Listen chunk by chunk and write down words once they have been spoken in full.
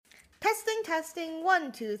Testing, testing,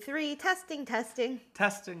 1, 2, 3, testing, testing.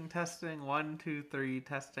 Testing, 1, 2, 3,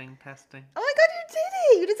 testing. Oh my god, you did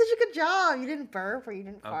it! You did such a good job. You didn't burp or you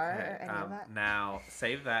didn't fart or any of that. Now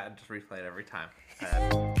save that and just replay it every time.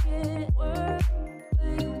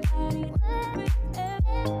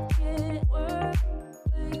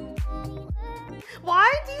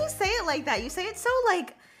 Why do you say it like that? You say it so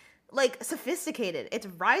like sophisticated. It's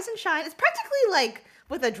rise and shine. It's practically like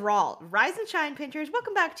with a drawl. Rise and shine, pinchers.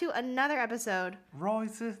 Welcome back to another episode.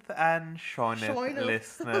 Riseth and shineth,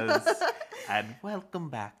 listeners, and welcome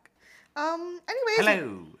back. Anyways.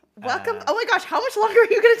 Hello. Welcome. Oh my gosh, how much longer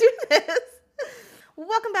are you gonna do this?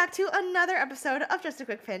 Welcome back to another episode of Just a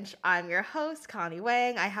Quick Pinch. I'm your host, Connie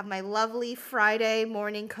Wang. I have my lovely Friday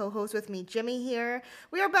morning co-host with me, Jimmy, here.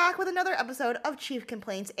 We are back with another episode of Chief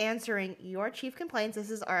Complaints, answering your Chief Complaints. This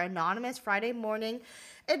is our anonymous Friday morning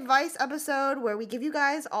advice episode where we give you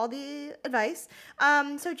guys all the advice.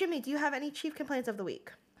 So Jimmy, do you have any Chief Complaints of the week?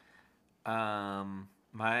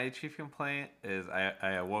 My chief complaint is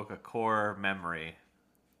I awoke a core memory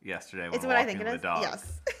yesterday when Is it what I walking think the it is? dog.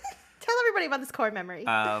 Yes. Tell everybody about this core memory.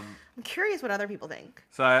 I'm curious what other people think.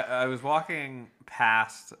 So I was walking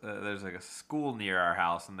past, there's like a school near our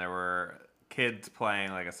house, and there were kids playing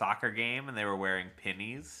like a soccer game, and they were wearing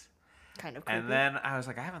pinnies. Kind of creepy. And then I was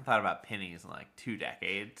like, I haven't thought about pinnies in like 2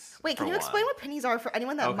 decades. Wait, can you explain what pinnies are for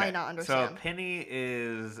anyone that might not understand? So a pinny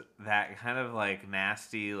is that kind of like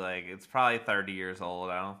nasty, like it's probably 30 years old.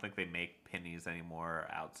 I don't think they make pinnies anymore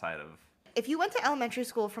outside of... If you went to elementary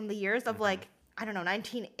school from the years of like, I don't know,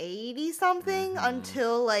 1980 something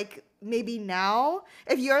until like maybe now,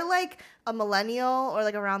 if you're like a millennial or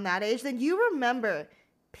like around that age, then you remember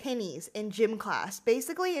pennies in gym class.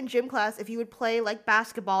 Basically, in gym class, if you would play like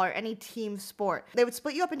basketball or any team sport, they would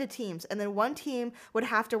split you up into teams, and then one team would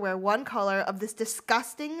have to wear one color of this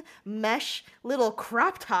disgusting mesh little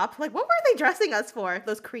crop top. Like, what were they dressing us for?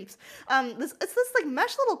 Those creeps. It's this like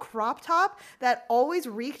mesh little crop top that always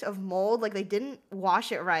reeked of mold. Like they didn't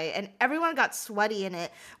wash it right, and everyone got sweaty in it.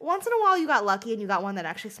 Once in a while, you got lucky and you got one that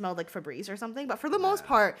actually smelled like Febreze or something. But for the most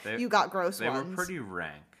part, you got gross ones. They were pretty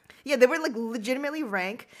rank. Yeah, they were like legitimately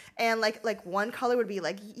rank, and like one color would be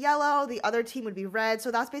like yellow, the other team would be red.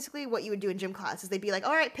 So that's basically what you would do in gym class. Is they'd be like,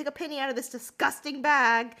 all right, pick a penny out of this disgusting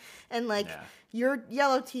bag, and like your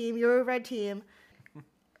yellow team, your red team.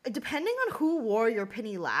 Depending on who wore your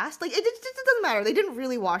penny last, like it doesn't matter. They didn't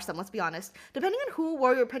really wash them, let's be honest. Depending on who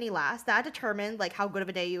wore your penny last, that determined like how good of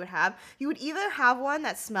a day you would have. You would either have one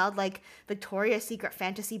that smelled like Victoria's Secret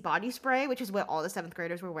Fantasy body spray, which is what all the 7th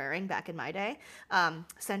graders were wearing back in my day.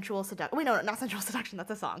 Sensual Seduction. Wait, no, not Sensual Seduction. That's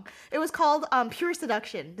a song. It was called Pure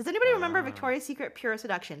Seduction. Does anybody remember Victoria's Secret Pure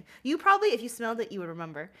Seduction? You probably, if you smelled it, you would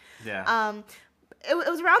remember. Yeah. It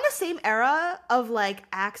was around the same era of like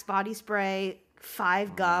Axe body spray,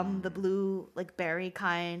 5 gum, the blue like berry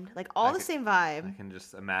kind, like all the same vibe. I can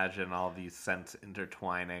just imagine all these scents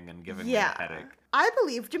intertwining and giving me a headache. I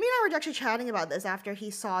believe Jimmy and I were actually chatting about this after he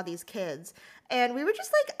saw these kids, and we were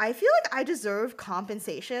just like, I feel like I deserve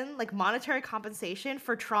compensation, like monetary compensation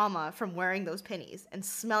for trauma from wearing those pennies and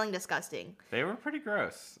smelling disgusting. They were pretty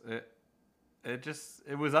gross.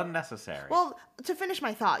 It was unnecessary. Well, to finish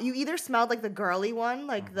my thought, you either smelled like the girly one,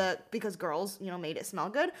 like because girls, made it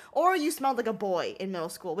smell good, or you smelled like a boy in middle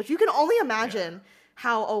school, which you can only imagine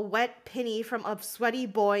how a wet penny from a sweaty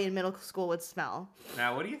boy in middle school would smell.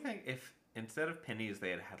 Now, what do you think if instead of pennies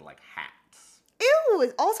they had like hats? Ew,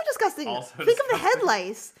 it's also disgusting. Think of the head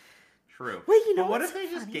lice. True. Wait, what if they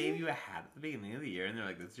just gave you a hat at the beginning of the year and they're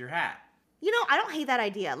like, this is your hat? I don't hate that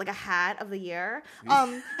idea, like a hat of the year.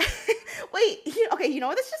 Wait, you know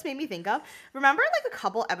what this just made me think of? Remember, like, a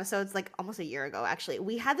couple episodes, like, almost a year ago, actually,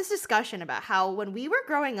 we had this discussion about how when we were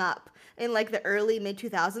growing up in, like, the early,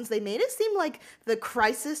 mid-2000s, they made it seem like the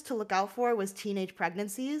crisis to look out for was teenage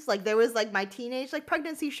pregnancies. Like, there was, like, my teenage, like,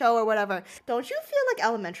 pregnancy show or whatever. Don't you feel like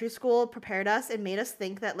elementary school prepared us and made us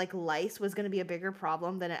think that, like, lice was going to be a bigger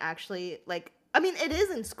problem than it actually, like, I mean, it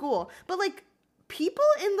is in school, but, like, people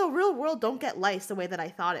in the real world don't get lice the way that I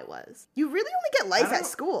thought it was. You really only get lice at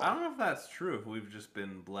school. I don't know if that's true, if we've just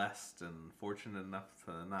been blessed and fortunate enough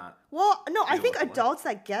to not... Well, no, I think adults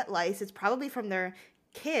that get lice, it's probably from their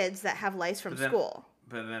kids that have lice from school.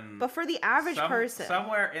 But for the average person...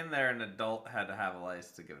 Somewhere in there, an adult had to have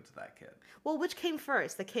lice to give it to that kid. Well, which came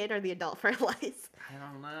first, the kid or the adult for lice? I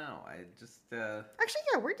don't know. Actually,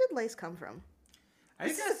 yeah, where did lice come from? I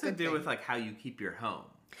think it has to do with, like, how you keep your home.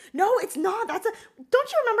 No, it's not. Don't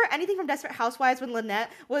you remember anything from Desperate Housewives when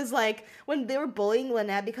Lynette was like, when they were bullying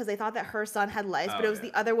Lynette because they thought that her son had lice, but it was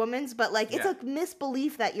the other woman's. But like, it's a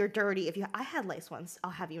misbelief that you're dirty. I had lice once,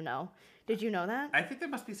 I'll have you know. Did you know that? I think there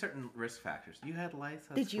must be certain risk factors. You had lice?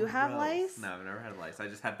 Did you have lice? No, I've never had lice. I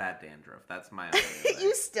just had bad dandruff. That's my only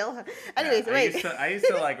You still have. Anyways, yeah, wait. I used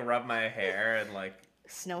to like rub my hair and like.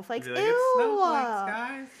 Snowflakes? Like, Ew. it's snowflakes,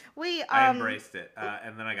 guys. Wait, I embraced it.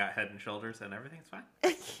 And then I got Head and Shoulders and everything's fine.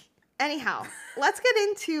 Anyhow, let's get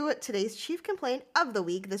into today's chief complaint of the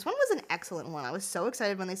week. This one was an excellent one. I was so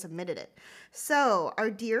excited when they submitted it. So, our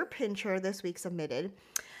dear Pincher this week submitted,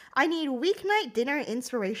 I need weeknight dinner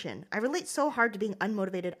inspiration. I relate so hard to being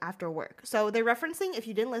unmotivated after work. So, they're referencing, if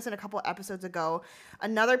you didn't listen a couple episodes ago,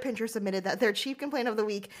 another Pincher submitted that their chief complaint of the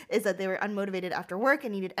week is that they were unmotivated after work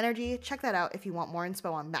and needed energy. Check that out if you want more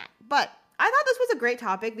inspo on that. But I thought this was a great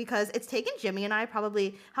topic because it's taken Jimmy and I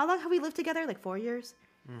probably, how long have we lived together? Like 4 years?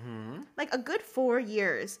 Mm-hmm. Like a good 4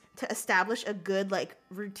 years to establish a good like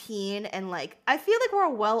routine, and like I feel like we're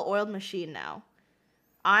a well-oiled machine now.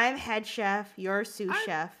 I'm head chef, you're sous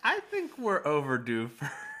chef. I think we're overdue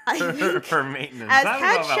for think for maintenance. As I don't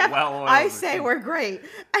head know about chef, well-oiled I machine. say we're great.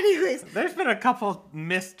 Anyways, There's been a couple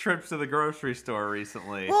missed trips to the grocery store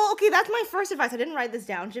recently. well, okay, that's my first advice. I didn't write this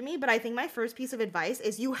down, Jimmy, but I think my first piece of advice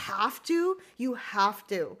is you have to,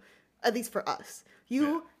 at least for us,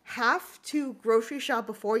 you have to grocery shop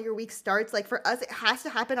before your week starts. Like for us, it has to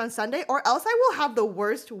happen on Sunday or else I will have the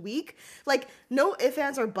worst week. Like no ifs,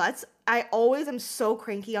 ands, or buts. I always am so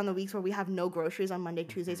cranky on the weeks where we have no groceries on Monday,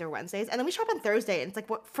 Tuesdays, or Wednesdays. And then we shop on Thursday and it's like,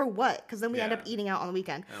 what for what? Because then we end up eating out on the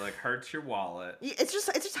weekend. It like hurts your wallet. It's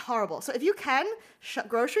just horrible. So if you can,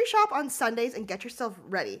 grocery shop on Sundays and get yourself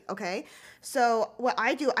ready, okay? So what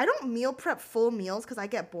I do, I don't meal prep full meals because I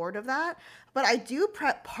get bored of that, but I do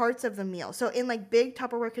prep parts of the meal. So in like big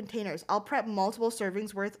Tupperware containers, I'll prep multiple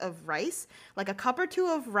servings worth of rice, like a cup or two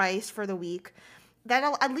of rice for the week.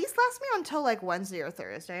 That'll at least last me until like Wednesday or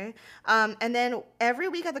Thursday. And then every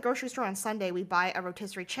week at the grocery store on Sunday, we buy a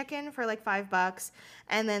rotisserie chicken for like $5.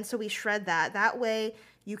 And then so we shred that. That way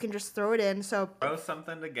you can just throw it in. So throw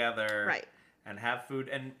something together. Right. And have food,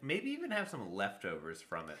 and maybe even have some leftovers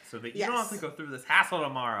from it, so that you don't have to go through this hassle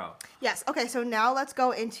tomorrow. Yes. Okay, so now let's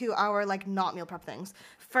go into our like not meal prep things.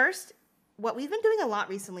 First, what we've been doing a lot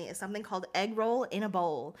recently is something called egg roll in a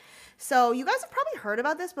bowl. So you guys have probably heard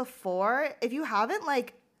about this before. If you haven't,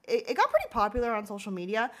 like, it got pretty popular on social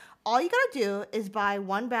media. All you gotta do is buy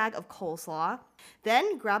 1 bag of coleslaw,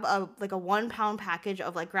 then grab a 1 pound package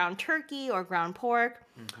of like ground turkey or ground pork.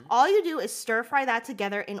 Mm-hmm. All you do is stir fry that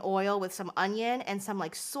together in oil with some onion and some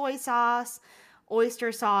like soy sauce,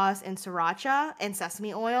 oyster sauce, and sriracha and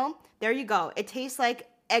sesame oil. There you go. It tastes like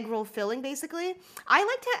egg roll filling basically. I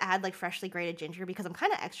like to add like freshly grated ginger because I'm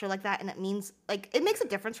kind of extra like that, and it means like it makes a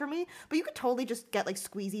difference for me, but you could totally just get like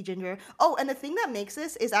squeezy ginger. Oh, and the thing that makes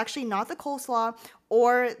this is actually not the coleslaw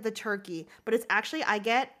or the turkey, but it's actually I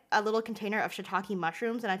get a little container of shiitake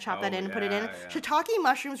mushrooms and I chop that in and put it in. Yeah. Shiitake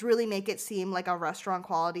mushrooms really make it seem like a restaurant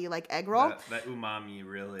quality like egg roll. That umami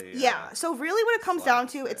really. Yeah. So really what it comes down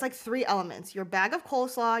to, it's like 3 elements. Your bag of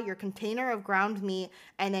coleslaw, your container of ground meat,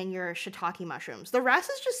 and then your shiitake mushrooms. The rest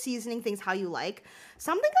is just seasoning things how you like.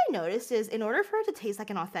 Something I noticed is in order for it to taste like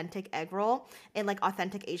an authentic egg roll and like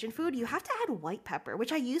authentic Asian food, you have to add white pepper,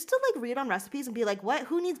 which I used to like read on recipes and be like, what?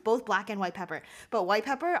 Who needs both black and white pepper? But white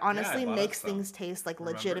pepper honestly makes things taste like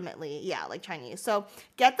legitimately, like Chinese. So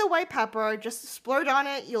get the white pepper, just splurge on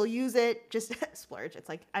it. You'll use it. Just splurge. It's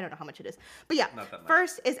like, I don't know how much it is. But yeah,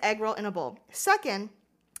 first is egg roll in a bowl. Second,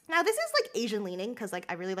 now this is like Asian leaning because like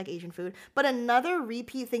I really like Asian food, but another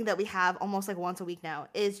repeat thing that we have almost like once a week now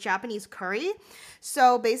is Japanese curry.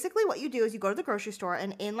 So basically what you do is you go to the grocery store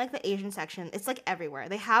and in like the Asian section, it's like everywhere.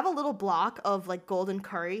 They have a little block of like golden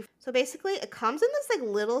curry. So basically it comes in this like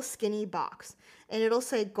little skinny box and it'll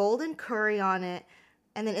say golden curry on it.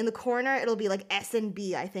 And then in the corner, it'll be like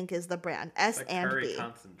S&B, I think is the brand. S like and curry B.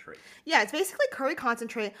 Concentrate. Yeah, it's basically curry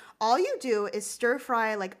concentrate. All you do is stir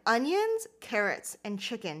fry like onions, carrots, and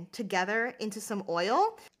chicken together into some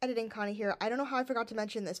oil. Editing Connie here. I don't know how I forgot to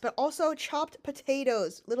mention this, but also chopped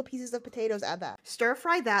potatoes, little pieces of potatoes, add that. Stir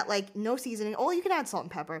fry that, like no seasoning. Oh, you can add salt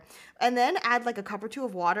and pepper. And then add like a cup or 2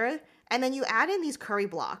 of water. And then you add in these curry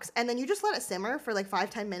blocks and then you just let it simmer for like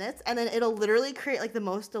 5-10 minutes and then it'll literally create like the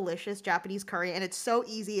most delicious Japanese curry, and it's so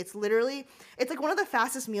easy. It's like one of the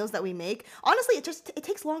fastest meals that we make. Honestly, it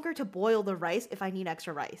takes longer to boil the rice if I need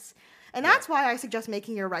extra rice. And that's why I suggest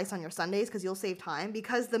making your rice on your Sundays because you'll save time,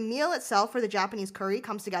 because the meal itself for the Japanese curry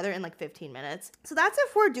comes together in like 15 minutes. So that's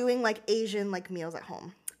if we're doing like Asian like meals at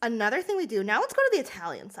home. Another thing we do now. Let's go to the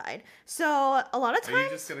Italian side. So a lot of times. Are you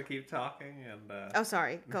just gonna keep talking and? Oh,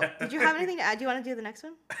 sorry. Go. Did you have anything to add? Do you want to do the next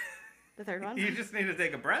one? The third one. You just need to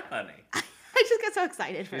take a breath, honey. I just get so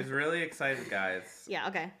excited. She's really excited, guys. Yeah.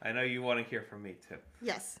 Okay. I know you want to hear from me too.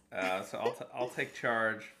 Yes. So I'll take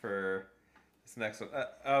charge for this next one.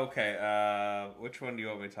 Okay. Which one do you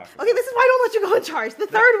want me to talk about? Okay, this is why I don't let you go in charge. The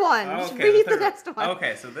third one. Just read the next one.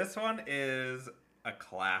 Okay, so this one is a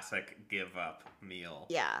classic give up meal.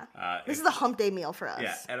 Yeah. This is the hump day meal for us.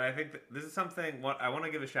 Yeah, and I think this is something. I want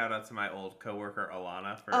to give a shout out to my old coworker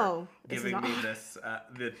Alana for giving me this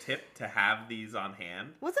the tip to have these on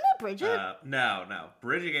hand. Wasn't it Bridget? No.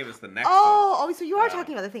 Bridget gave us the next one. Oh, so you are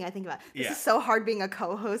talking about the thing I think about. This is so hard being a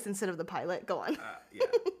co-host instead of the pilot. Go on. Yeah,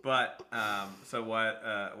 but so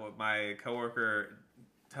what my coworker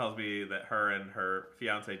tells me that her and her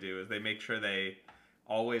fiance do is they make sure they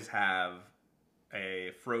always have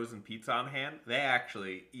a frozen pizza on hand. They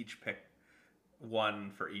actually each pick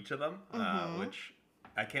one for each of them, which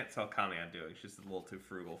I can't tell Connie on doing. She's a little too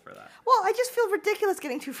frugal for that. Well, I just feel ridiculous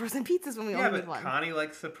getting 2 frozen pizzas when we only need one. Connie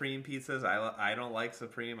likes supreme pizzas. I don't like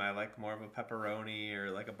supreme. I like more of a pepperoni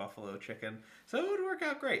or like a buffalo chicken. So it would work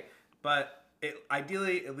out great. But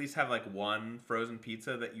ideally, at least have like one frozen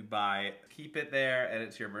pizza that you buy. Keep it there, and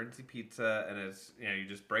it's your emergency pizza, and it's you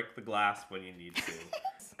just break the glass when you need to.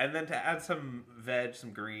 And then to add some veg,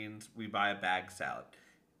 some greens, we buy a bag salad.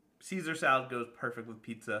 Caesar salad goes perfect with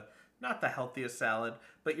pizza. Not the healthiest salad,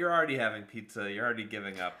 but you're already having pizza. You're already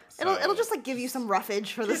giving up. So it'll just like give you some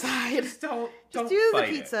roughage for the side. Just don't do the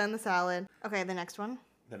pizza and the salad. Okay, the next one.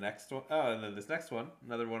 The next one. Oh, and then this next one.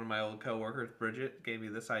 Another one of my old coworkers, Bridget, gave me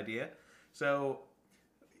this idea. So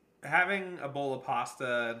having a bowl of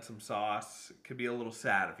pasta and some sauce could be a little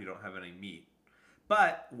sad if you don't have any meat.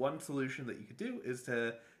 But one solution that you could do is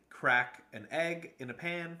to crack an egg in a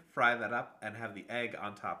pan, fry that up, and have the egg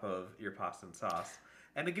on top of your pasta and sauce.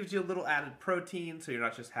 And it gives you a little added protein, so you're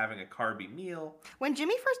not just having a carby meal. When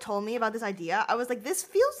Jimmy first told me about this idea, I was like, this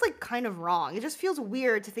feels like kind of wrong. It just feels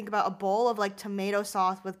weird to think about a bowl of like tomato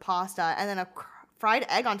sauce with pasta and then a fried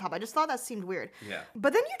egg on top. I just thought that seemed weird. Yeah.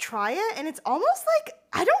 But then you try it and it's almost like,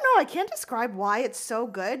 I don't know, I can't describe why it's so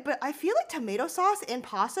good, but I feel like tomato sauce and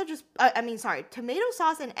pasta tomato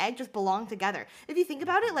sauce and egg just belong together. If you think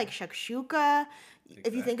about it, like shakshuka,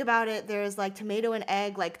 if you think about it, there's like tomato and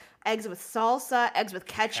egg, like eggs with salsa, eggs with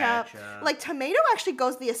ketchup. Like tomato actually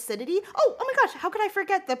goes the acidity. Oh my gosh, how could I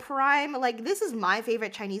forget the prime? Like this is my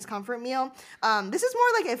favorite Chinese comfort meal. This is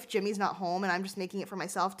more like if Jimmy's not home and I'm just making it for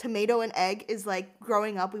myself. Tomato and egg is like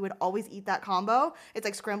growing up, we would always eat that combo. It's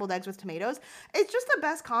like scrambled eggs with tomatoes. It's just the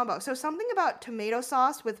best combo. So something about tomato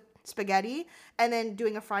sauce with spaghetti and then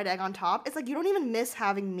doing a fried egg on top, it's like you don't even miss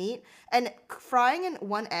having meat, and frying in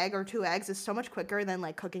 1 egg or 2 eggs is so much quicker than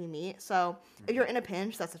like cooking meat. So if you're in a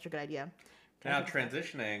pinch, that's such a good idea. Now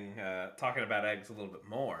transitioning, talking about eggs a little bit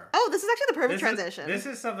more. Oh, this is actually the perfect transition. This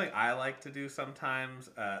is something I like to do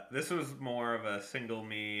sometimes. This was more of a single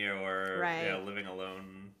me or living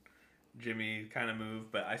alone Jimmy kind of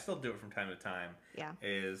move, but I still do it from time to time. Yeah.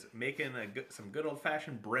 Is making some good old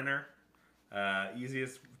fashioned Brinner.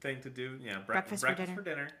 Easiest thing to do, breakfast for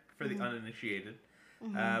dinner for the uninitiated.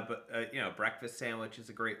 But breakfast sandwich is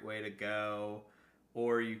a great way to go.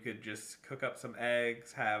 Or you could just cook up some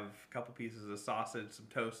eggs, have a couple pieces of sausage, some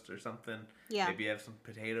toast or something. Yeah. Maybe have some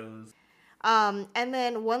potatoes. And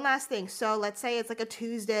then one last thing. So let's say it's like a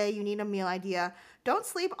Tuesday, you need a meal idea. Don't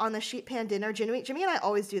sleep on the sheet pan dinner. Jimmy and I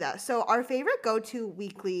always do that. So our favorite go-to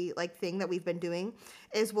weekly thing that we've been doing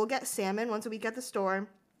is we'll get salmon once a week at the store.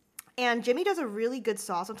 And Jimmy does a really good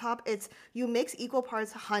sauce on top. It's you mix equal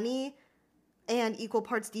parts honey and equal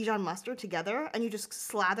parts Dijon mustard together, and you just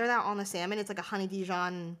slather that on the salmon. It's like a honey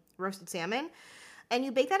Dijon roasted salmon. And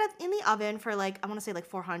you bake that in the oven for I want to say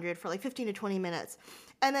 400 for 15 to 20 minutes.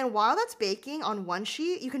 And then while that's baking on one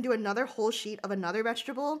sheet, you can do another whole sheet of another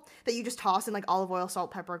vegetable that you just toss in olive oil,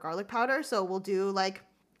 salt, pepper, garlic powder. So we'll do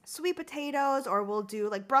sweet potatoes, or we'll do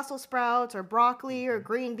Brussels sprouts or broccoli or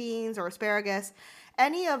green beans or asparagus,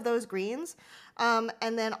 any of those greens. And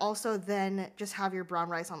then also just have your brown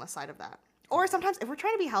rice on the side of that. Or sometimes if we're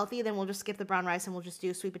trying to be healthy, then we'll just skip the brown rice and we'll just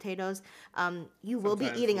do sweet potatoes. You will be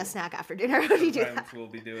eating a snack after dinner when you do that. Sometimes we'll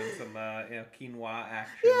be doing some quinoa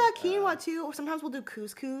action. Yeah, quinoa too. Or sometimes we'll do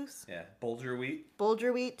couscous. Yeah, Bulgur wheat.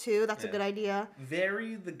 Bulgur wheat too. That's a good idea.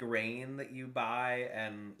 Vary the grain that you buy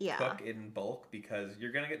and cook in bulk, because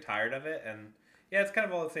you're going to get tired of it. And it's kind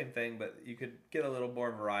of all the same thing, but you could get a little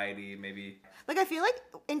more variety maybe. I feel like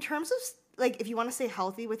in terms of like if you want to stay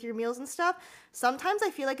healthy with your meals and stuff, sometimes I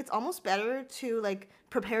feel like it's almost better to like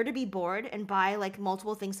prepare to be bored and buy like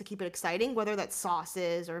multiple things to keep it exciting, whether that's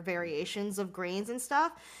sauces or variations of grains and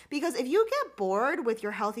stuff. Because if you get bored with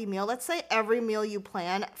your healthy meal, let's say every meal you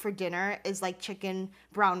plan for dinner is like chicken,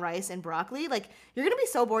 brown rice, and broccoli, like you're gonna be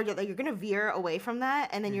so bored that like, you're gonna veer away from that,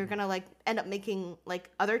 and then you're gonna like end up making like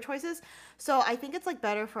other choices. So I think it's like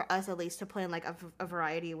better for us at least to plan like a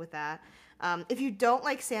variety with that. If you don't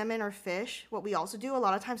like salmon or fish, what we also do a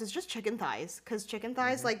lot of times is just chicken thighs, because chicken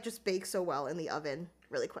thighs like just bake so well in the oven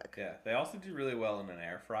really quick. Yeah, they also do really well in an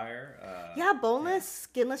air fryer. Yeah, boneless,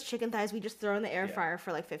 skinless chicken thighs we just throw in the air fryer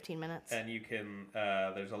for like 15 minutes. And you can,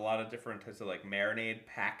 there's a lot of different types of like marinade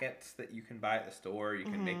packets that you can buy at the store. You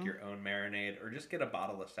can make your own marinade, or just get a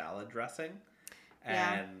bottle of salad dressing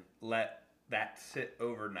and let that sit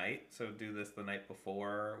overnight. So do this the night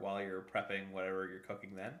before while you're prepping whatever you're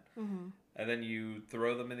cooking then. And then you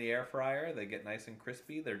throw them in the air fryer. They get nice and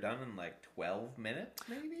crispy. They're done in like 12 minutes,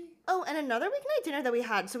 maybe. Oh, and another weeknight dinner that we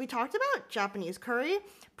had. So we talked about Japanese curry.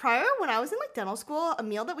 Prior, when I was in like dental school, a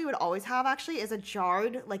meal that we would always have actually is a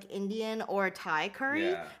jarred like Indian or Thai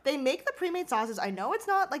curry. Yeah. They make the pre-made sauces. I know it's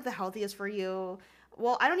not like the healthiest for you.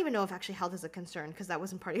 Well, I don't even know if actually health is a concern because that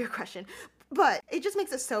wasn't part of your question. But it just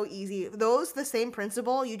makes it so easy. Those, the same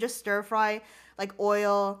principle. You just stir fry like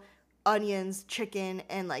oil, onions, chicken,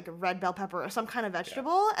 and like red bell pepper or some kind of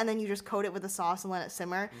vegetable, and then you just coat it with the sauce and let it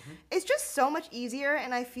simmer. It's just so much easier,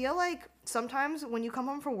 and I feel like sometimes when you come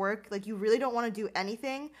home from work, like you really don't want to do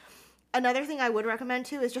anything. Another thing I would recommend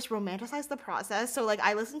too is just romanticize the process. So like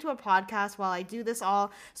I listen to a podcast while I do this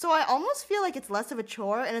all, so I almost feel like it's less of a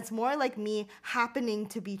chore and it's more like me happening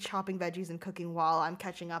to be chopping veggies and cooking while I'm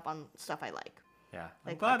catching up on stuff I like. Yeah, I'm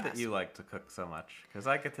Like glad podcasts. that you like to cook so much, because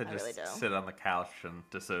I get to just really do. sit on the couch and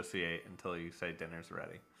dissociate until you say dinner's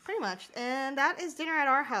ready. Pretty much. And that is dinner at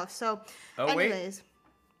our house. So anyways.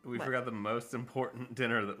 We forgot the most important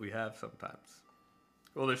dinner that we have sometimes.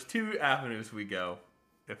 Well, there's two avenues we go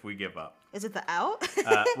if we give up. Is it the out?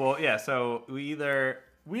 Well, yeah, so we either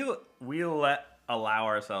allow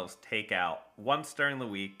ourselves takeout once during the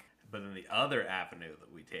week, but then the other avenue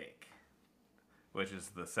that we take, which is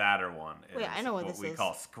the sadder one, is Wait, I know what this we is.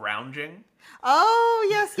 call scrounging. Oh,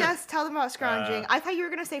 yes. Tell them about scrounging. I thought you were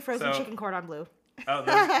going to say frozen so- chicken cordon bleu. Oh,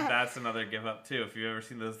 that's another give up too. If you've ever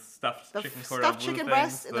seen those stuffed chicken cordon stuffed bleu chicken things,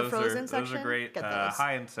 breasts in the frozen those section, are great. get those.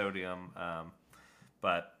 High in sodium,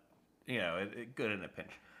 but you know, good in a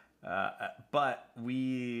pinch. But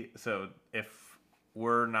if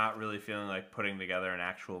we're not really feeling like putting together an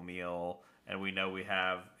actual meal, and we know we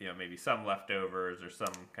have, you know, maybe some leftovers or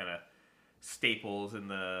some kind of staples in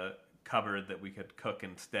the cupboard that we could cook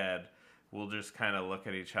instead, we'll just kind of look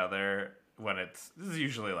at each other when this is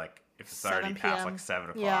usually like if it's already 7 past p.m. like 7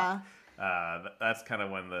 o'clock. Yeah. That's kind of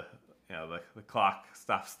when the clock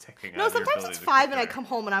stops ticking. No, on your sometimes ability it's to 5 cook and I dinner. come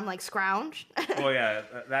home and I'm like scrounged. Well, yeah,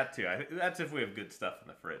 that too. I think that's if we have good stuff in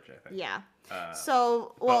the fridge. I think. Yeah.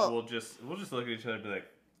 But we'll just look at each other and be like,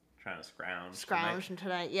 trying to Scrounge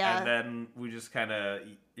tonight, yeah. And then we just kind of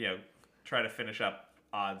try to finish up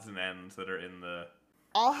odds and ends that are in the.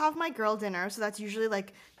 I'll have my girl dinner, so that's usually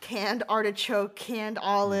like canned artichoke, canned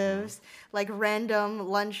olives, like random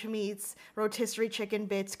lunch meats, rotisserie chicken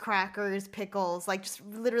bits, crackers, pickles, like just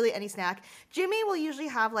literally any snack. Jimmy will usually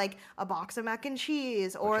have like a box of mac and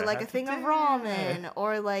cheese, or Which I like a had thing of today. ramen,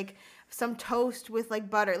 or like some toast with like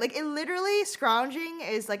butter. Like it literally, scrounging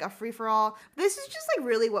is like a free-for-all. This is just like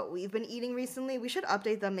really what we've been eating recently. We should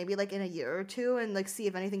update them maybe like in a year or two and like see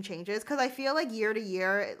if anything changes, because I feel like year to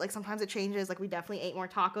year, like sometimes it changes. Like we definitely ate more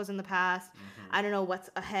tacos in the past. I don't know what's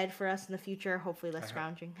ahead for us in the future. Hopefully less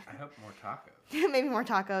scrounging. I hope more tacos. Maybe more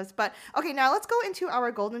tacos. But okay, now let's go into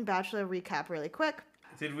our Golden Bachelor recap really quick.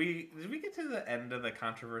 Did we get to the end of the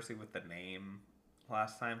controversy with the name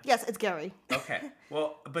last time? Yes, it's Gary. Okay.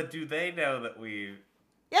 Well, but do they know that we?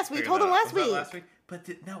 Yes, we figured told that them out? last Was that week. last week? But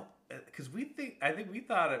no, because I think we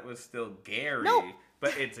thought it was still Gary. Nope.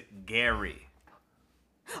 But it's Gary.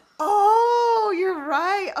 Oh, you're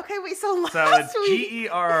right. Okay, wait, so last So it's week.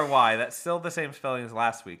 Gerry. That's still the same spelling as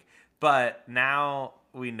last week. But now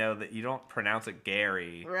we know that you don't pronounce it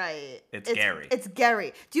Gary. Right. It's Gary. It's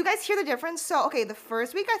Gary. Do you guys hear the difference? So, okay, the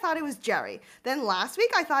first week I thought it was Jerry. Then last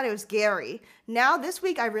week I thought it was Gary. Now this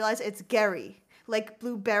week I realize it's Gary. Like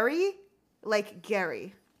blueberry, like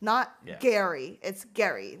Gary. Not Gary. It's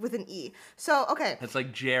Gary with an E. So, okay. It's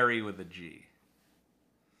like Jerry with a G.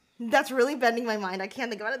 That's really bending my mind. I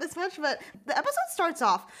can't think about it this much, but the episode starts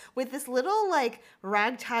off with this little, like,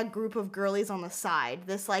 ragtag group of girlies on the side.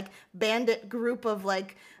 This, like, bandit group of,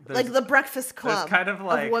 like the Breakfast Club there's kind of,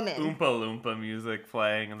 like, women. Oompa Loompa music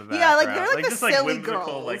playing in the background. Yeah, like, they're, like, the just, silly like, whimsical,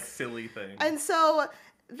 girls. like, silly things. And so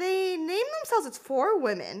they name themselves, it's 4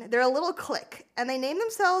 women. They're a little clique. And they name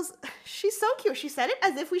themselves, she's so cute. She said it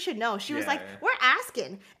as if we should know. She was like, we're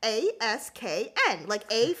asking. A-S-K-N. Like,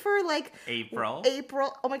 A for, like... April.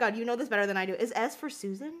 Oh my god, you know this better than I do. Is S for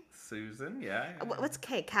Susan? Susan, yeah. What's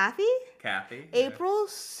K? Kathy? Kathy. April,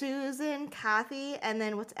 Susan, Kathy, and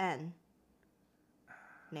then what's N?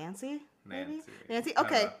 Nancy? Maybe? Nancy?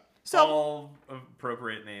 Okay. So all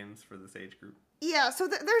appropriate names for this age group. Yeah, so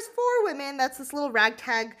there's 4 women. That's this little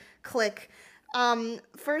ragtag clique.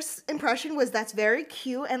 First impression was that's very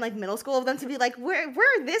cute and like middle school of them to be like, we're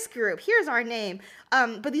this group. Here's our name.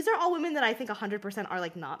 But these are all women that I think 100% are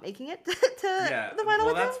like not making it to the final.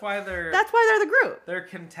 Well, that's why they're the group. They're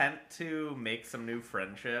content to make some new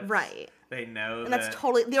friendships. Right. They know and that's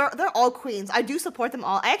totally they're all queens. I do support them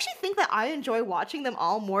all. I actually think that I enjoy watching them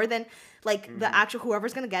all more than like the actual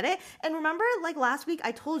whoever's gonna get it. And remember, like last week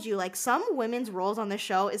I told you, like some women's roles on this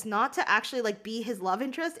show is not to actually like be his love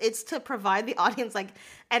interest, it's to provide the audience like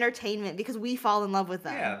entertainment because we fall in love with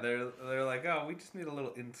them. Yeah, they're like, oh, we just need a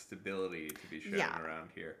little instability to be shown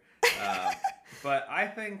around here. But I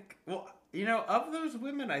think, well, you know, of those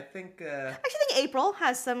women, I think I actually think April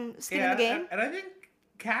has some skin in the game. And I think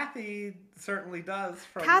Kathy certainly does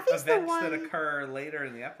from Kathy's events that occur later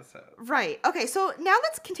in the episode. Right. Okay, so now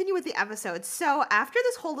let's continue with the episode. So after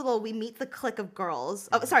this whole little, we meet the clique of girls.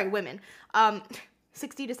 Oh, sorry, women.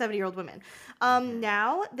 60 to 70-year-old women.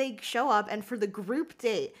 Now they show up, and for the group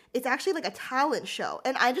date, it's actually like a talent show.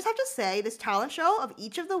 And I just have to say, this talent show of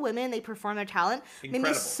each of the women, they perform their talent, made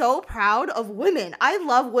me so proud of women. I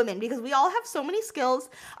love women because we all have so many skills.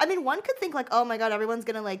 I mean, one could think like, oh my god, everyone's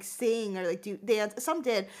gonna like sing or like do dance. Some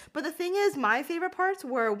did. But the thing is, my favorite parts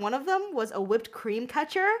were one of them was a whipped cream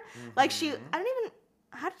catcher. Like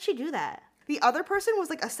how did she do that? The other person was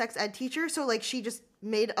like a sex ed teacher, so like she just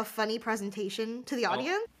made a funny presentation to the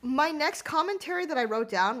audience. My next commentary that I wrote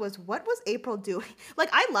down was, what was April doing? Like,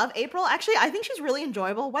 I love April. Actually, I think she's really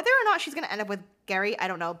enjoyable. Whether or not she's going to end up with Gary, I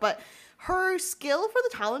don't know. But her skill for the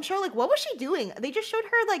talent show, like, what was she doing? They just showed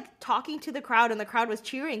her, like, talking to the crowd, and the crowd was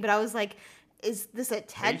cheering. But I was like, is this a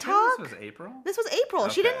TED Talk? This was April? This was April.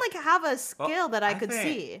 Okay. She didn't, like, have a skill that I could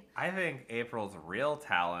see. I think April's real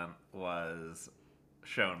talent was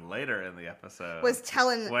shown later in the episode was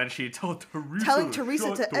when she told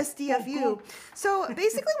Teresa to SDFU. So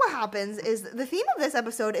basically what happens is the theme of this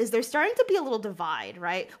episode is there's starting to be a little divide,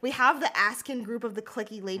 right? We have the Askin group of the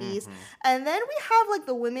cliquey ladies, and then we have like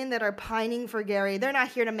the women that are pining for Gary. They're not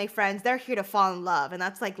here to make friends, they're here to fall in love, and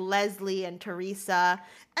that's like Leslie and Teresa.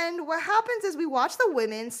 And what happens is we watch the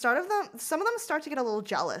women, some of them start to get a little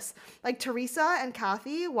jealous. Like Teresa and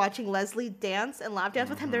Kathy watching Leslie dance and lap dance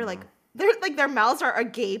with him, they're like their mouths are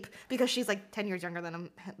agape because she's like 10 years younger than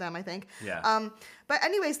them, I think. Yeah. But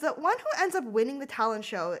anyways, the one who ends up winning the talent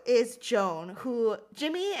show is Joan, who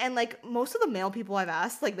Jimmy and like most of the male people I've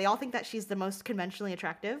asked, like they all think that she's the most conventionally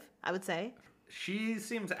attractive, I would say. She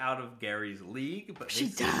seems out of Gary's league, but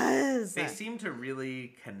they seem to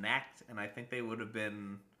really connect, and I think they would have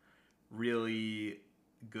been really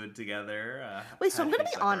good together. Wait, so I'm gonna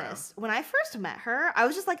be honest. When I first met her, I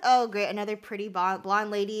was just like, oh great, another pretty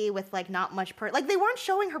blonde lady with like not much like they weren't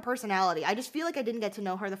showing her personality. I just feel like I didn't get to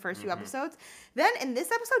know her the first few episodes. Then in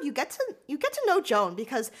this episode you get to know Joan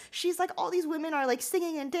because she's like, all these women are like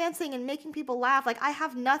singing and dancing and making people laugh. Like I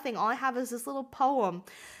have nothing. All I have is this little poem.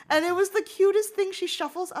 And it was the cutest thing. She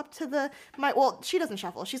shuffles up to she doesn't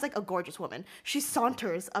shuffle. She's like a gorgeous woman. She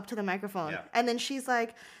saunters up to the microphone and then she's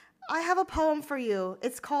like, I have a poem for you.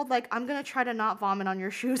 It's called, like, I'm gonna try to not vomit on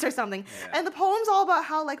your shoes or something. Yeah. And the poem's all about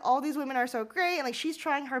how, like, all these women are so great and, like, she's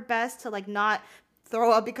trying her best to, like, not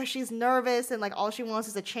throw up because she's nervous and, like, all she wants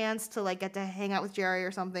is a chance to, like, get to hang out with Jerry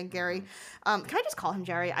or something. Gary. Can I just call him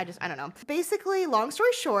Jerry? I don't know. Basically, long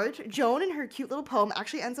story short, Joan and her cute little poem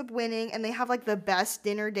actually ends up winning and they have, like, the best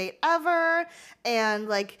dinner date ever. And,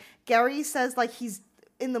 like, Gary says, like, he's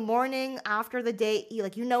in the morning after the date,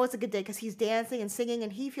 it's a good day because he's dancing and singing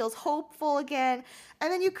and he feels hopeful again.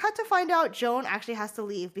 And then you cut to find out Joan actually has to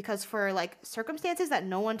leave because for like circumstances that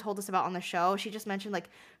no one told us about on the show, she just mentioned like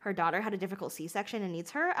her daughter had a difficult C-section and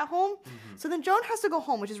needs her at home. So then Joan has to go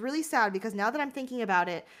home, which is really sad because now that I'm thinking about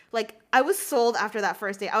it, like I was sold after that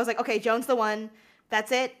first date. I was like, okay, Joan's the one.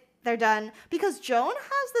 That's it. They're done. Because Joan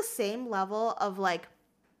has the same level of like,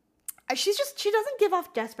 she doesn't give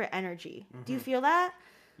off desperate energy. Do you feel that?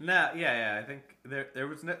 No, yeah. I think there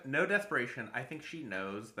was no desperation. I think she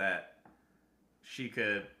knows that she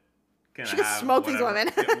could She could have smoke these women.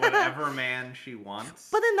 whatever man she wants.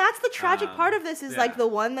 But then that's the tragic part of this is yeah. like the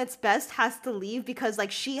one that's best has to leave because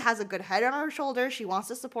like she has a good head on her shoulders. She wants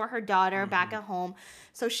to support her daughter back at home.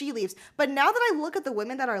 So she leaves. But now that I look at the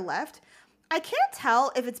women that are left, I can't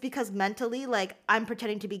tell if it's because mentally like I'm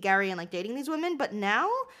pretending to be Gary and like dating these women. But now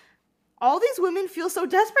all these women feel so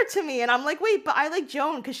desperate to me. And I'm like, wait, but I like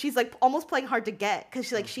Joan because she's like almost playing hard to get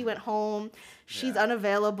because she went home. She's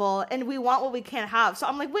unavailable and we want what we can't have. So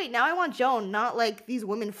I'm like, wait, now I want Joan, not like these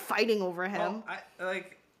women fighting over him. Well,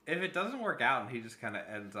 like if it doesn't work out and he just kind of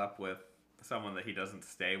ends up with someone that he doesn't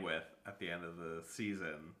stay with at the end of the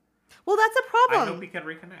season. Well, that's a problem. I hope he can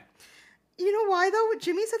reconnect. You know why, though?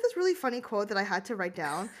 Jimmy said this really funny quote that I had to write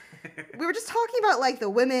down. We were just talking about, like, the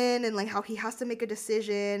women and, like, how he has to make a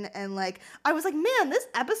decision. And, like, I was like, man, this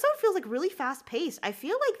episode feels, like, really fast-paced. I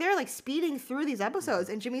feel like they're, like, speeding through these episodes.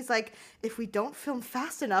 And Jimmy's like, if we don't film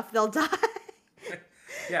fast enough, they'll die.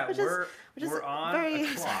 Yeah, we're on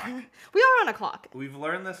a clock. We are on a clock. We've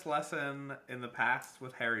learned this lesson in the past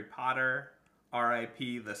with Harry Potter.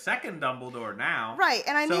 R.I.P. the second Dumbledore now. Right,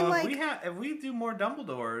 and I mean, like... if we do more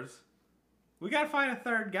Dumbledores... We gotta find a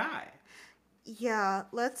third guy. Yeah,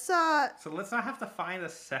 let's So let's not have to find a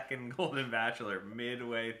second Golden Bachelor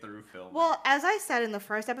midway through filming. Well, as I said in the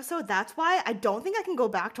first episode, that's why I don't think I can go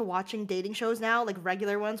back to watching dating shows now, like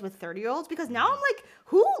regular ones with 30-year-olds, because now I'm like,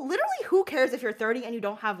 who cares if you're 30 and you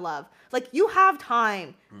don't have love? Like, you have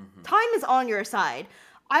time. Time is on your side.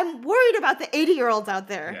 I'm worried about the 80-year-olds out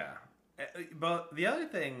there. Yeah. But the other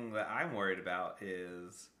thing that I'm worried about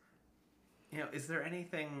is, is there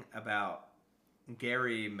anything about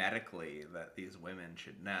Gary medically that these women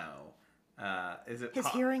should know? Is it his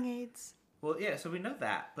hearing aids? Well, yeah, so we know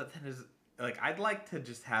that, but then I'd like to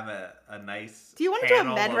just have a nice. Do you want to do a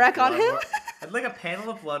med rec on him? I'd like a panel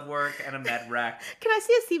of blood work and a med rec. Can I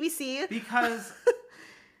see a CBC? Because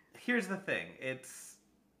here's the thing: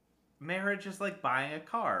 marriage is like buying a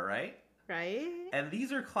car, right? Right. And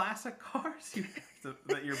these are classic cars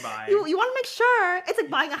that you're buying. You want to make sure it's like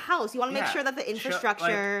buying a house. You want to make sure that the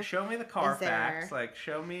infrastructure. Show me the car facts. Like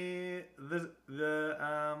show me the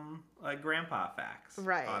grandpa facts.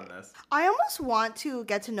 Right. On this. I almost want to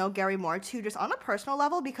get to know Gary more too, just on a personal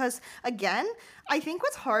level, because again, I think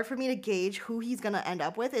what's hard for me to gauge who he's gonna end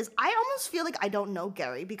up with is I almost feel like I don't know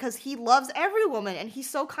Gary because he loves every woman and he's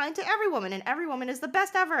so kind to every woman and every woman is the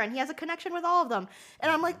best ever and he has a connection with all of them.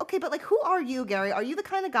 And I'm like, okay, but like, who are you, Gary? Are you the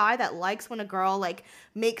kind of guy that likes when a girl like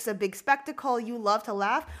makes a big spectacle, you love to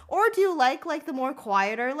laugh, or do you like the more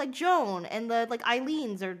quieter like Joan and the like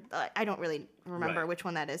Eileen's or I don't really remember which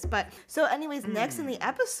one that is. But so anyways, next in the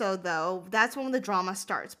episode though, that's when the drama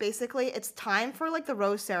starts. Basically, it's time for like the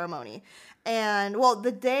rose ceremony. And well,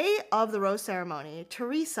 the day of the rose ceremony,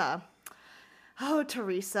 Teresa,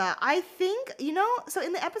 I think, so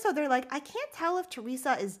in the episode, they're like, I can't tell if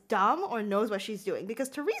Teresa is dumb or knows what she's doing because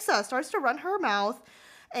Teresa starts to run her mouth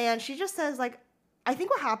and she just says like, I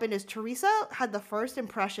think what happened is Teresa had the first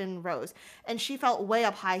impression rose and she felt way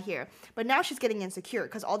up high here. But now she's getting insecure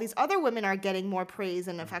because all these other women are getting more praise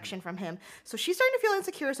and affection from him. So she's starting to feel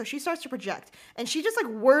insecure. So she starts to project and she just like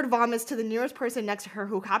word vomits to the nearest person next to her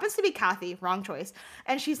who happens to be Kathy. Wrong choice.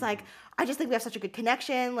 And she's like, I just think we have such a good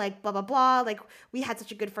connection, like blah, blah, blah. Like we had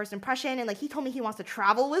such a good first impression. And like he told me he wants to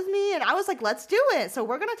travel with me. And I was like, let's do it. So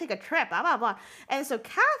we're going to take a trip, blah, blah, blah. And so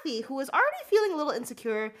Kathy, who was already feeling a little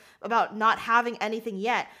insecure about not having anything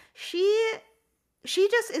yet, she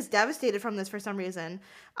just is devastated from this for some reason.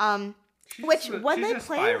 When they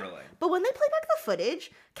play back the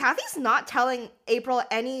footage, Kathy's not telling April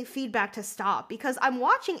any feedback to stop because I'm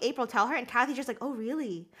watching April tell her and Kathy's just like, oh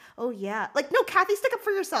really? Oh yeah. Like, no, Kathy, stick up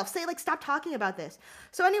for yourself. Say like, stop talking about this.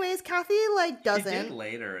 So anyways, Kathy like doesn't. She did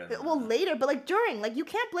later. Later, but like during, like you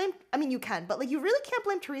can't blame, I mean you can, but like you really can't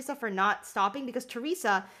blame Teresa for not stopping because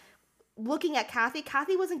Teresa, looking at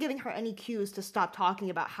Kathy wasn't giving her any cues to stop talking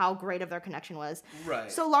about how great of their connection was.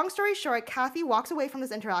 Right. So long story short, Kathy walks away from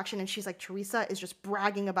this interaction and she's like, Teresa is just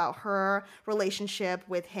bragging about her relationship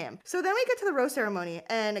with him. So then we get to the rose ceremony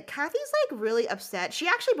and Kathy's like really upset. She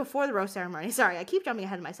actually, before the rose ceremony, sorry, I keep jumping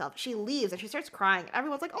ahead of myself. She leaves and she starts crying.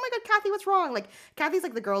 Everyone's like, oh my God, Kathy, what's wrong? Like Kathy's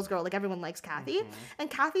like the girl's girl. Like everyone likes Kathy. And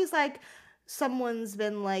Kathy's like, someone's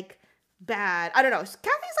been like, bad. I don't know. Kathy's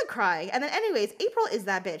like crying. And then anyways, April is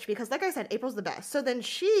that bitch because like I said, April's the best. So then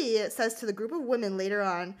she says to the group of women later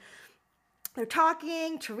on, they're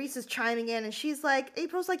talking, Teresa's chiming in, and she's like,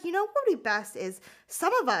 April's like, you know what would be best is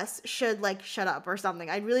some of us should, like, shut up or something.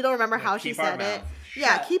 I really don't remember how she said it.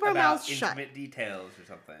 Yeah, keep our mouths shut. Intimate details or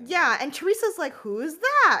something. Yeah, and Teresa's like, who is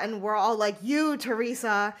that? And we're all like, you,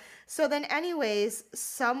 Teresa. So then anyways,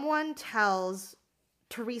 someone tells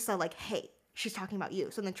Teresa, like, hey, she's talking about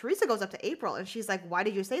you. So then Teresa goes up to April and she's like, why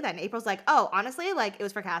did you say that? And April's like, oh, honestly, like, it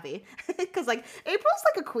was for Kathy. Because, like, April's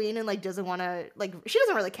like a queen and, like, doesn't want to, like, she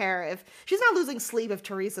doesn't really care if she's not losing sleep if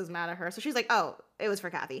Teresa's mad at her. So she's like, oh, it was for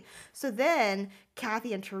Kathy. So then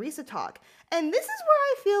Kathy and Teresa talk. And this is where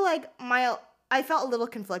I feel like I felt a little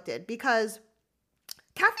conflicted because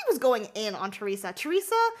Kathy was going in on Teresa.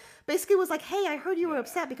 Teresa basically was like, hey, I heard you were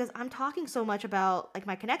upset because I'm talking so much about, like,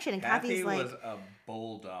 my connection. And Kathy's like... Kathy was a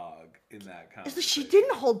bulldog in that conversation. She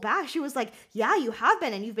didn't hold back. She was like, yeah, you have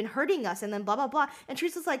been, and you've been hurting us, and then blah, blah, blah. And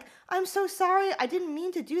Teresa's like, I'm so sorry. I didn't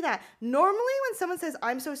mean to do that. Normally when someone says,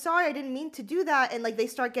 I'm so sorry, I didn't mean to do that, and, like, they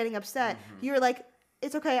start getting upset, you're like,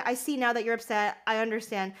 it's okay. I see now that you're upset. I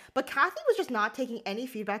understand. But Kathy was just not taking any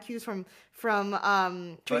feedback cues from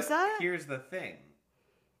Teresa. But here's the thing.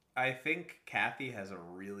 I think Kathy has a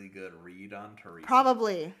really good read on Teresa.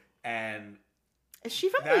 Probably. And is she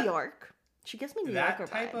from New York? She gives me New Yorker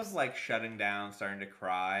vibes. That type of, like, shutting down, starting to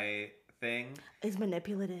cry thing is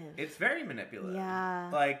manipulative. It's very manipulative. Yeah.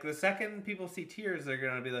 Like, the second people see tears, they're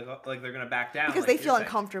gonna be like they're gonna back down because they feel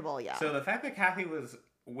uncomfortable. Yeah. So the fact that Kathy was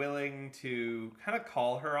willing to kind of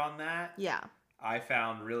call her on that, I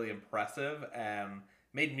found really impressive and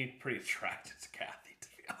made me pretty attracted to Kathy, to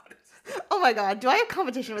be honest. Oh my god, do I have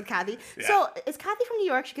competition with Kathy? Yeah. So, is Kathy from New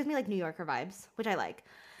York? She gives me, like, New Yorker vibes, which I like.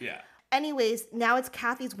 Yeah. Anyways, now it's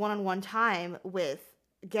Kathy's one-on-one time with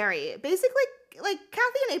Gary. Basically, like,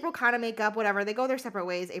 Kathy and April kind of make up, whatever. They go their separate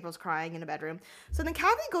ways. April's crying in a bedroom. So then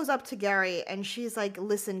Kathy goes up to Gary, and she's like,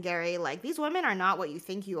 listen, Gary, like, these women are not what you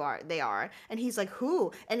think they are. And he's like,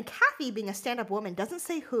 who? And Kathy, being a stand-up woman, doesn't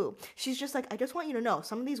say who. She's just like, I just want you to know,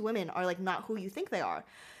 some of these women are, like, not who you think they are.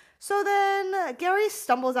 So then Gary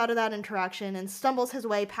stumbles out of that interaction and stumbles his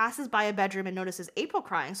way, passes by a bedroom and notices April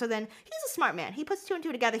crying. So then he's a smart man. He puts two and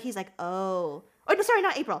two together. He's like, oh, no, sorry,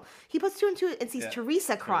 not April. He puts two and two and sees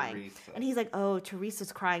Teresa crying. Teresa. And he's like, oh,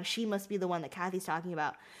 Teresa's crying. She must be the one that Kathy's talking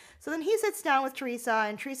about. So then he sits down with Teresa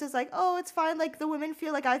and Teresa's like, oh, it's fine. Like, the women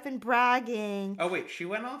feel like I've been bragging. Oh, wait, she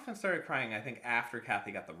went off and started crying, I think, after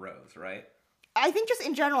Kathy got the rose, right? I think just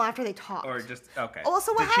in general after they talked. Or just, okay. Oh,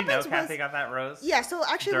 so what Did she know Kathy got that rose? Yeah, so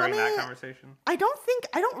actually during that conversation? I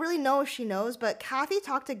don't really know if she knows, but Kathy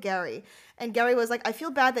talked to Gary. And Gary was like, I feel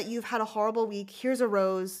bad that you've had a horrible week. Here's a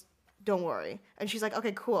rose. Don't worry. And she's like,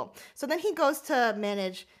 okay, cool. So then he goes to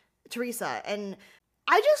manage Teresa. And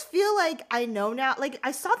I just feel like I know now. Like,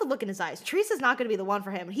 I saw the look in his eyes. Teresa's not going to be the one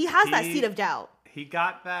for him. He has that seed of doubt. He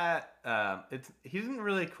got that. He didn't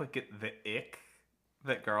really quite get the ick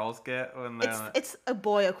that girls get when they're... It's a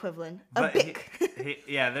boy equivalent. A bick.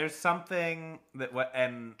 Yeah, there's something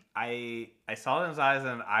and I saw it in his eyes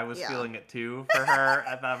and I was feeling it too for her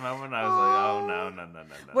at that moment. I was like, oh, no.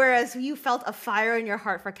 Whereas you felt a fire in your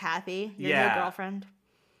heart for Kathy, your new girlfriend.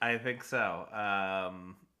 I think so. I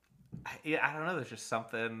don't know. There's just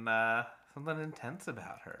something intense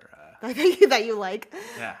about her. That you like.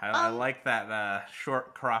 Yeah, I like that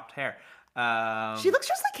short cropped hair. She looks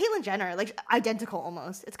just like Caitlyn Jenner, like identical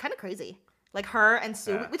almost. It's kind of crazy. Like her and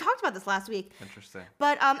Sue. We talked about this last week. Interesting.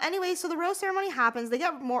 But anyway, so the rose ceremony happens. They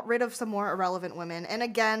get rid of some more irrelevant women. And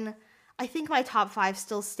again, I think my top 5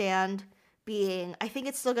 still stand being, I think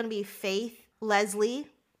it's still going to be Faith, Leslie,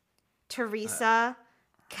 Teresa,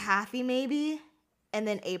 Kathy maybe, and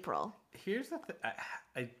then April. Here's the thing.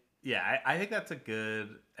 I think that's a good...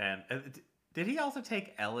 and. Did he also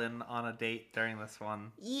take Ellen on a date during this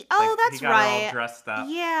one? That's he got right. Her all dressed up.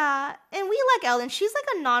 Yeah, and we like Ellen. She's like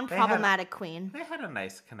a non-problematic queen. They had a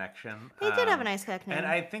nice connection. They did have a nice connection. And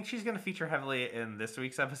I think she's going to feature heavily in this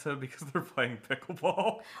week's episode because they're playing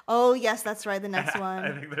pickleball. Oh, yes, that's right. The next one.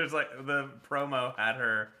 I think there's the promo had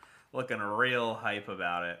her looking real hype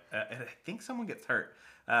about it. And I think someone gets hurt.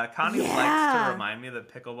 Connie likes to remind me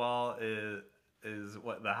that pickleball is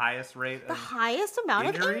what the highest rate the highest amount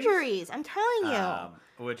of injuries. I'm telling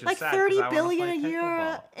you, which is like sad, 30 billion a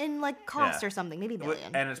year in cost or something, maybe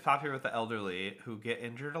billion. And it's popular with the elderly who get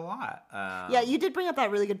injured a lot. You did bring up that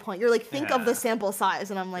really good point. You're like, think of the sample size,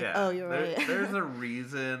 and I'm like, oh, you're right. There's a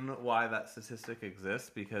reason why that statistic exists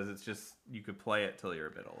because it's just you could play it till you're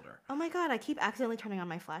a bit older. Oh my god, I keep accidentally turning on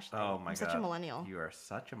my flashlight. Oh my god, I'm such a millennial. You are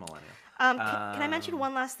such a millennial. Can I mention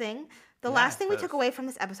one last thing? The last thing we took away from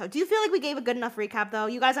this episode. Do you feel like we gave a good enough recap, though?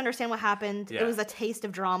 You guys understand what happened. Yeah. It was a taste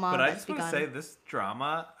of drama. But I just want to say, this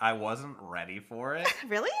drama, I wasn't ready for it.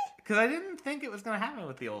 Really? Because I didn't think it was going to happen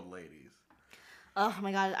with the old ladies. Oh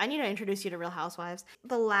my god, I need to introduce you to Real Housewives.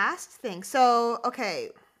 The last thing. So, okay,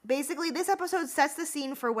 basically this episode sets the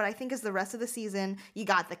scene for what I think is the rest of the season. You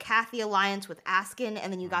got the Kathy alliance with Askin,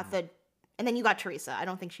 and then you got Teresa. I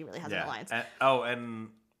don't think she really has an alliance. And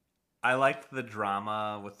I liked the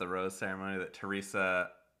drama with the rose ceremony that Teresa,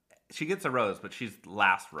 she gets a rose, but she's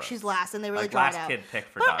last rose. She's last, and they really like draw it last out. kid pick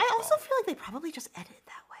for But dodgeball. I also feel like they probably just edited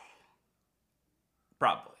that way.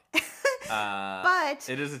 Probably. But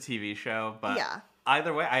it is a TV show, but yeah.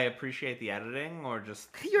 Either way, I appreciate the editing or just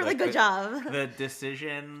You're like, good job. The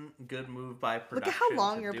decision, good move by production. Look at how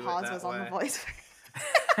long your pause was on the voice.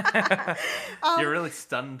 You really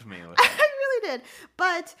stunned me with I that. really did.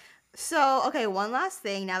 But so, okay, one last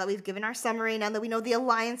thing. Now that we've given our summary, now that we know the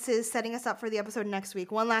alliances setting us up for the episode next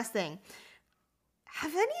week, one last thing.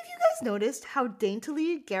 Have any of you guys noticed how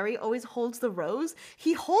daintily Gary always holds the rose?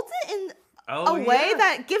 He holds it in a way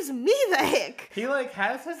that gives me the ick. He like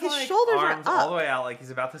has his like, shoulders arms are up. all the way out like he's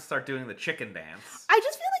about to start doing the chicken dance. I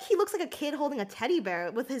just feel like he looks like a kid holding a teddy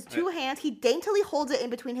bear with his two hands. He daintily holds it in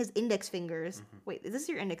between his index fingers. Mm-hmm. Wait, is this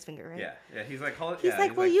your index finger, right? Yeah. He's like, hold it. He's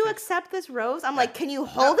like, will you accept this rose? I'm like, can you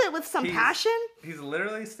hold it with some passion? He's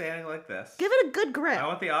literally standing like this. Give it a good grip. I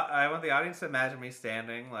want the audience to imagine me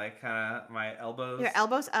standing like kind of my elbows. Your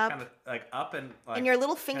elbows up. Kind of like up and like. And your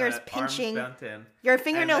little fingers pinching. Arms bent in. Your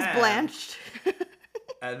fingernails blanched.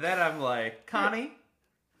 And then I'm like, Connie.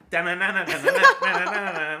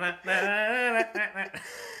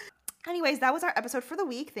 Anyways, that was our episode for the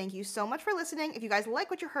week. Thank you so much for listening. If you guys like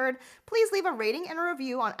what you heard, please leave a rating and a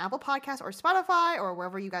review on Apple Podcasts or Spotify or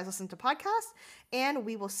wherever you guys listen to podcasts. And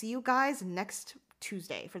we will see you guys next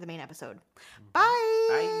Tuesday for the main episode.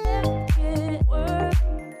 Bye.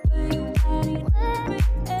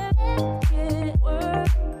 Bye.